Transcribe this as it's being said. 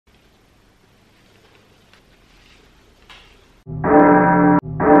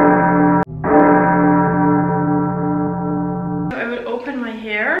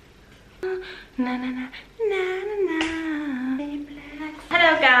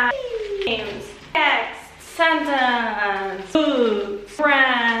names, text, sentence, books,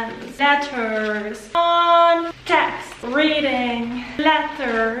 brands, letters, on, text, reading,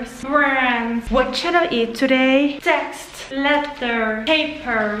 letters, brands. What should I eat today? Text, letter,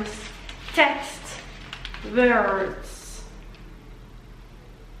 papers, text, words.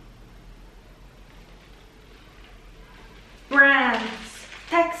 Brands,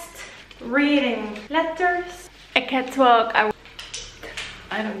 text, reading, letters. I can't talk.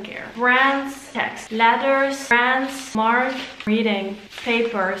 I don't care. Brands, text, letters, brands, mark, reading,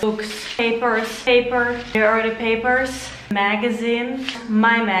 papers, books, papers, paper. Here are the papers. Magazine,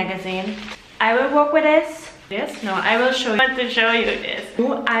 my magazine. I will work with this. No, I will show you. I want to show you this.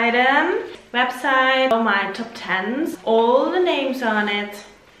 New item, website, all my top 10s, all the names on it,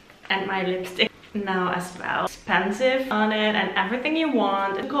 and my lipstick now as well. Expensive on it and everything you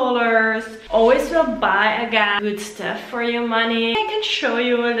want, the colors. Always will buy again good stuff for your money. I can show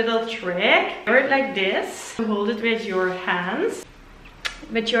you a little trick. Wear it like this. Hold it with your hands.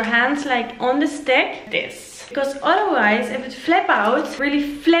 With your hands like on the stick, this. Because otherwise, if it really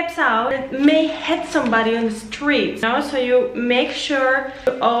flips out, it may hit somebody on the street. You know? So you make sure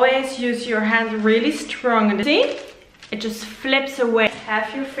you always use your hand really strong. See? It just flips away.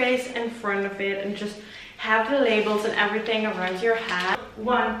 Have your face in front of it and just have the labels and everything around your hand.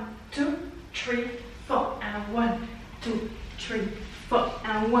 1, 2, 3, 4, and 1, 2, 3, 4,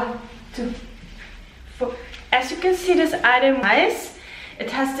 and 1, 2, 4. As you can see, this item, guys, it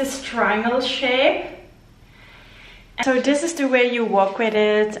has this triangle shape. So this is the way you walk with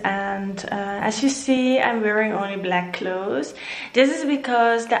it, and as you see, I'm wearing only black clothes. This is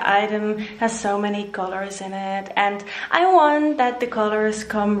because the item has so many colors in it, and I want that the colors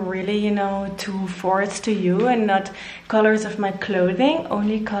come really, you know, to force to you and not colors of my clothing,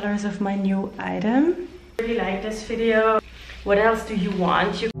 only colors of my new item. I really like this video. What else do you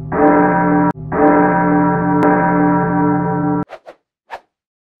want?